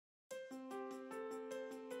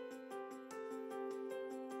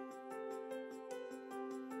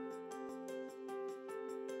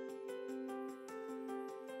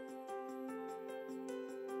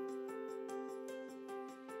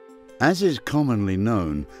As is commonly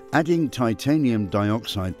known, adding titanium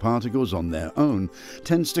dioxide particles on their own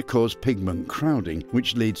tends to cause pigment crowding,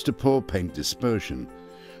 which leads to poor paint dispersion.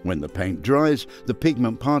 When the paint dries, the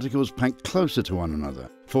pigment particles pack closer to one another,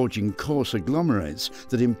 forging coarse agglomerates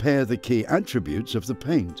that impair the key attributes of the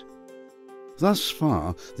paint. Thus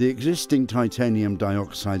far, the existing titanium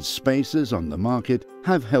dioxide spacers on the market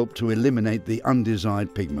have helped to eliminate the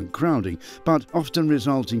undesired pigment crowding, but often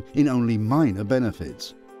resulting in only minor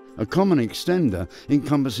benefits. A common extender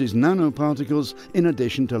encompasses nanoparticles in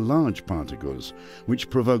addition to large particles, which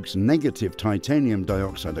provokes negative titanium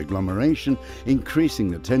dioxide agglomeration,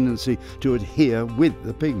 increasing the tendency to adhere with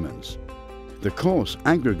the pigments. The coarse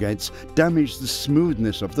aggregates damage the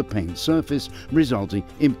smoothness of the paint surface, resulting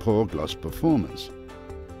in poor gloss performance.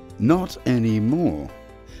 Not anymore.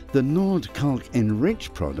 The Nordkalk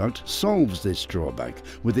Enrich product solves this drawback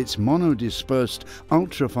with its monodispersed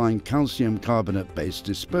ultrafine calcium carbonate-based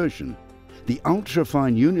dispersion. The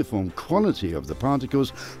ultrafine uniform quality of the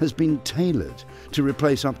particles has been tailored to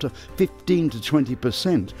replace up to 15 to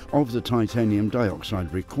 20% of the titanium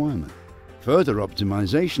dioxide requirement. Further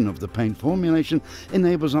optimization of the paint formulation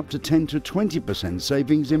enables up to 10 to 20%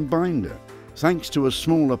 savings in binder. Thanks to a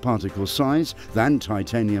smaller particle size than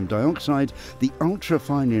titanium dioxide, the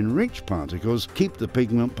ultrafine enriched particles keep the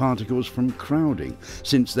pigment particles from crowding,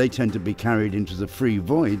 since they tend to be carried into the free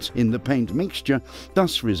voids in the paint mixture,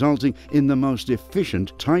 thus resulting in the most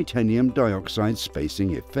efficient titanium dioxide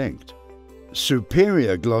spacing effect.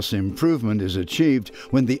 Superior gloss improvement is achieved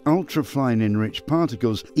when the ultrafine enriched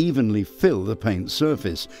particles evenly fill the paint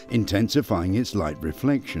surface, intensifying its light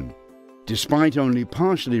reflection. Despite only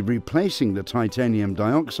partially replacing the titanium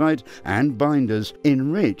dioxide and binders,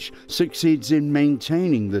 Enrich succeeds in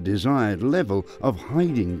maintaining the desired level of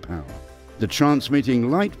hiding power. The transmitting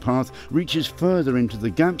light path reaches further into the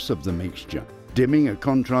gaps of the mixture, dimming a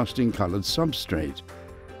contrasting colored substrate.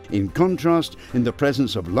 In contrast, in the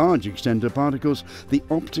presence of large extender particles, the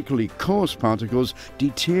optically coarse particles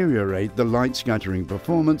deteriorate the light scattering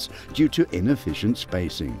performance due to inefficient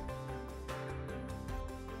spacing.